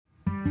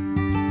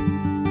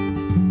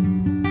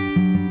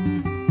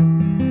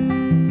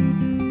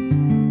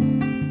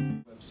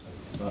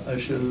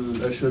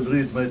I shall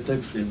read my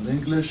text in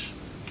English,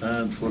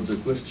 and for the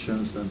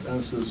questions and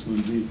answers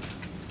will be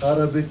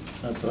Arabic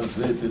and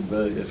translated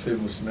by a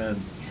famous man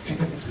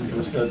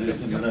who studied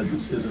in the United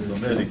States of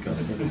America.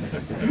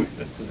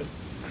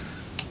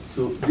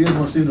 So, dear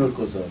Monsignor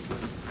Kozar,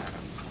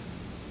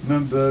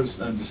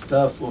 members and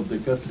staff of the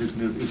Catholic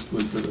Near East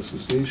Welfare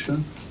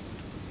Association,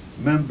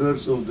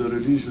 members of the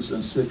religious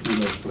and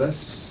secular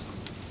press,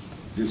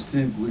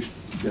 distinguished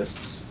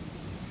guests.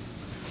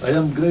 I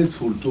am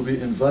grateful to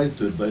be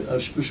invited by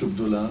Archbishop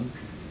Dolan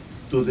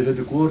to the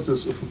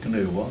headquarters of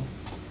CNEWA,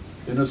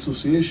 an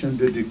association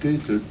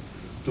dedicated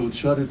to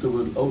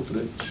charitable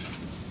outreach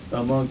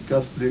among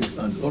Catholic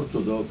and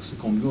Orthodox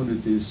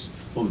communities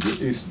of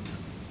the East.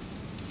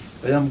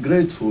 I am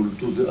grateful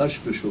to the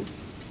Archbishop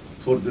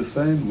for the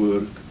fine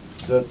work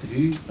that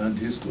he and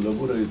his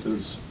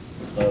collaborators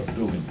are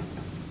doing.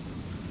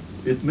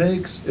 It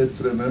makes a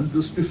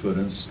tremendous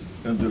difference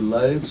in the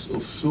lives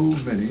of so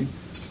many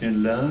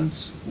in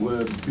lands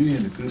where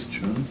being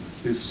Christian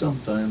is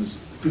sometimes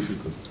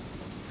difficult.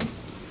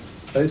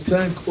 I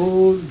thank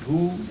all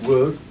who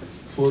work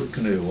for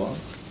CNEWA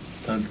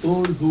and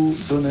all who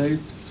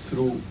donate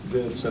through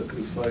their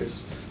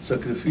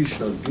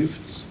sacrificial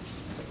gifts.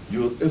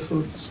 Your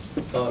efforts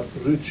are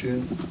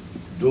reaching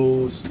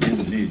those in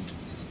need.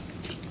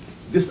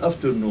 This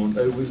afternoon,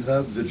 I will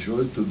have the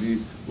joy to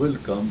be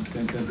welcomed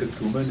in an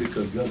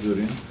ecumenical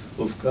gathering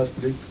of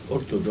Catholic,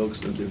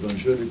 Orthodox, and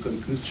Evangelical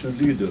Christian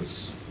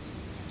leaders.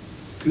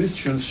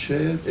 Christians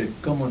share a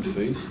common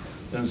faith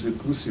in the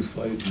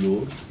crucified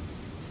Lord,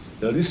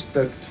 a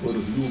respect for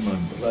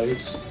human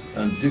rights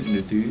and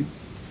dignity,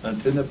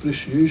 and an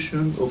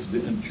appreciation of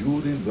the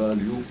enduring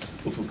value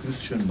of a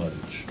Christian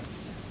marriage.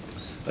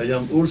 I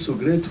am also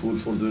grateful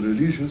for the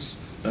religious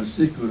and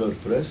secular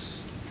press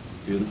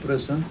here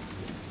present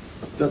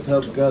that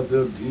have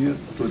gathered here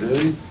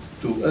today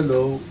to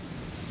allow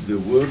the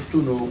world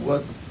to know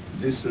what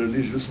this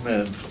religious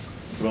man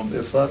from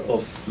a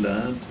far-off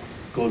land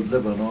called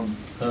Lebanon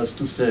has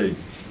to say.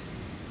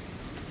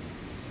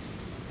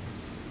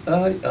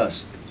 I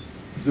ask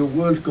the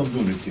world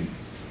community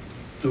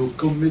to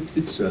commit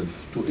itself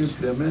to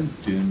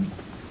implementing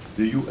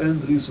the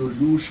UN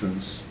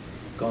resolutions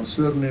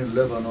concerning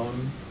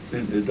Lebanon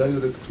in a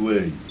direct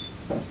way,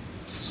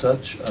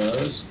 such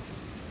as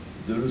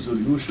the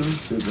resolution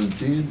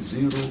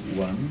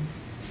 1701,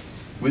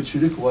 which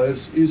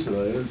requires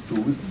Israel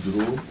to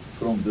withdraw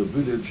from the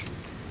village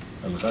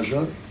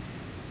Al-Ghajar,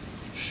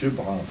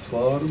 Shib'a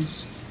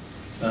farms,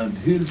 and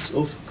hills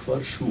of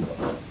Kfar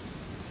Shuba,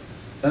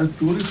 and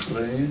to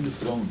refrain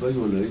from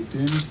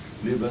violating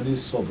Lebanese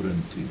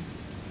sovereignty.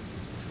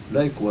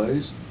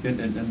 Likewise, in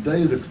an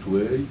indirect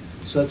way,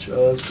 such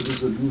as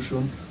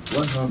Resolution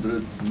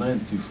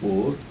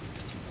 194,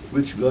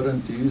 which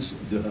guarantees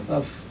the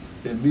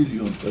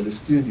 500,000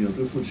 Palestinian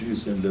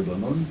refugees in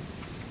Lebanon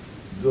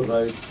the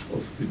right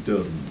of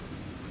return.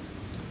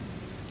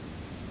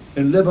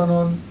 In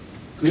Lebanon,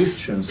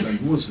 Christians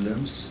and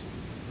Muslims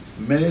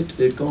made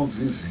of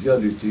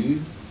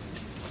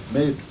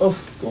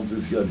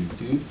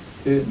conviviality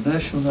a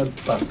national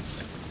pact.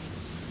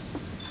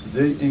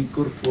 They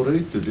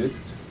incorporated it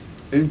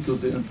into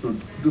the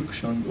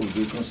introduction of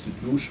the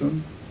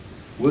Constitution,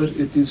 where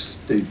it is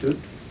stated,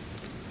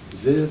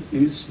 there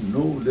is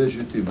no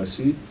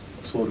legitimacy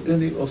for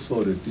any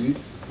authority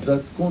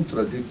that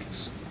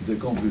contradicts the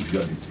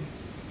conviviality.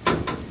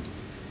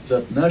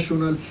 That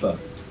national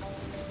pact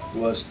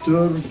was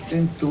turned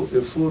into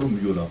a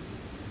formula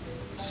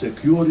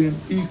securing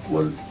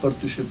equal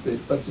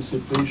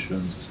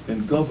participation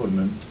in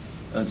government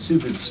and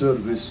civil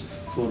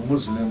service for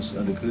Muslims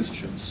and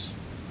Christians.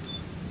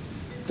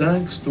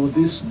 Thanks to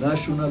this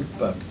national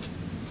pact,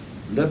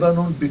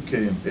 Lebanon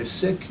became a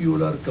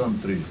secular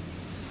country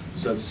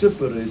that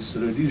separates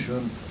religion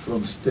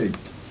from state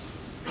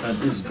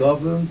and is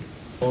governed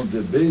on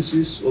the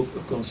basis of a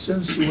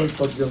consensual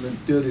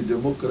parliamentary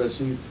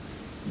democracy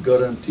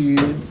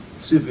guaranteeing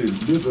civil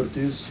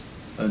liberties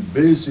and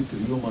basic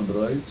human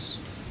rights,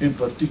 in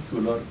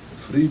particular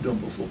freedom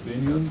of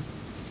opinion,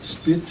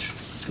 speech,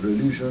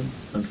 religion,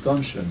 and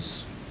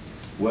conscience,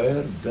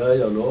 where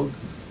dialogue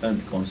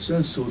and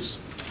consensus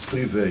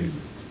prevail.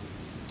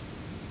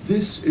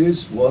 This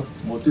is what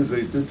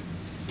motivated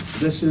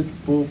Blessed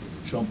Pope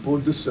John Paul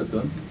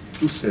II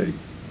to say,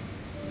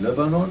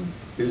 Lebanon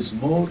is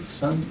more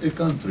than a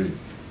country.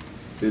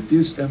 It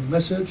is a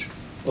message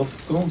of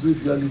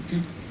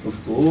conviviality, of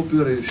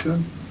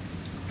cooperation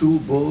to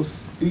both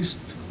East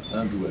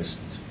and West,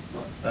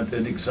 and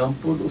an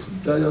example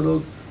of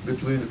dialogue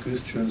between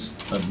Christians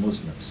and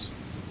Muslims.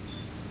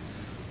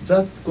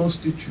 That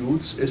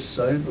constitutes a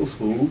sign of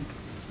hope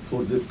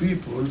for the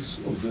peoples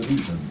of the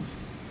region,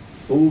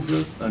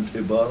 over and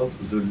above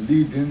the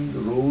leading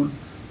role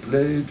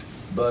played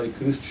by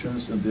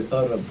Christians in the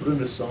Arab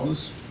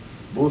Renaissance,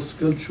 both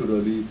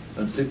culturally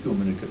and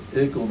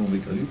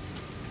economically.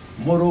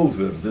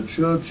 Moreover, the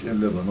church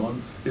in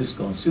Lebanon is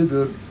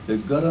considered a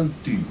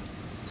guarantee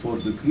for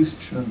the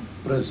Christian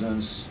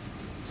presence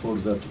for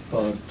that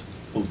part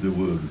of the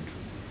world.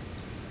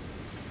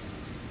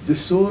 The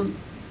sole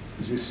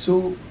the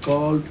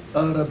so-called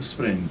Arab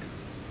Spring,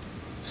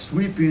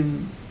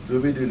 sweeping the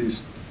Middle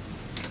East,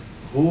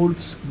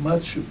 holds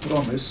much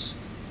promise,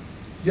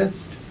 yet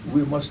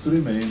we must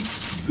remain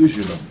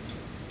vigilant.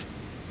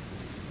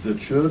 The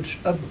Church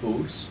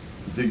abhors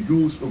the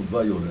use of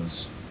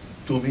violence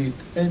to meet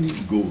any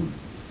goal.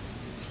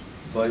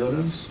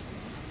 Violence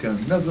can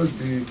never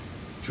be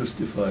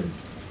justified.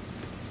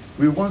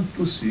 We want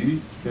to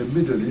see a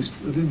Middle East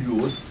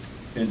renewed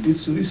in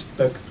its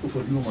respect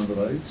for human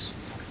rights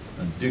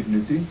and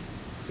dignity,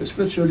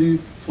 especially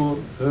for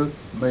her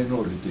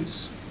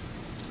minorities.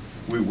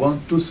 We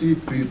want to see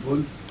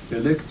people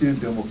electing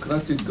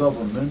democratic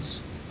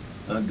governments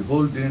and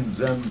holding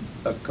them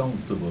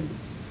accountable.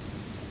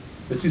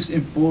 It is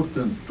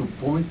important to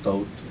point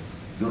out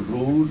the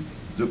role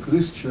the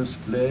Christians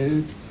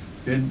played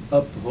in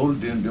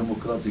upholding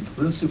democratic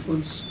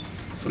principles,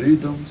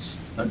 freedoms,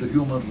 and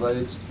human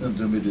rights in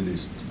the Middle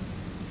East.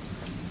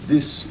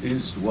 This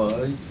is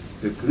why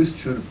a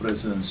Christian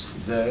presence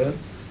there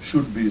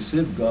should be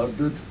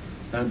safeguarded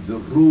and the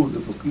role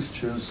of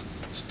Christians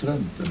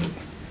strengthened.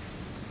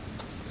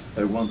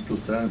 I want to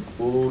thank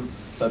all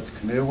at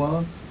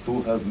CNEWA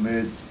who have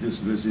made this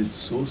visit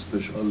so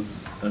special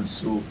and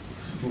so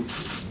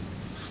fruitful.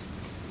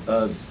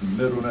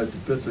 Maronite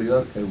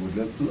Patriarch, I would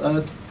like to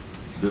add,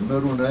 the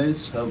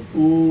Maronites have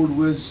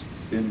always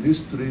in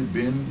history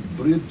been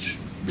bridge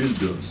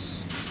builders.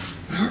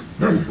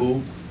 I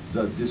hope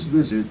that this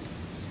visit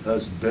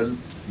has built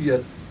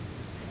yet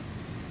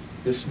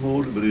a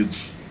small bridge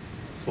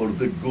for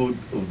the good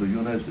of the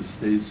United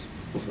States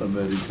of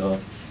America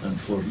and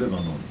for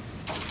Lebanon.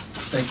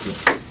 Thank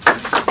you.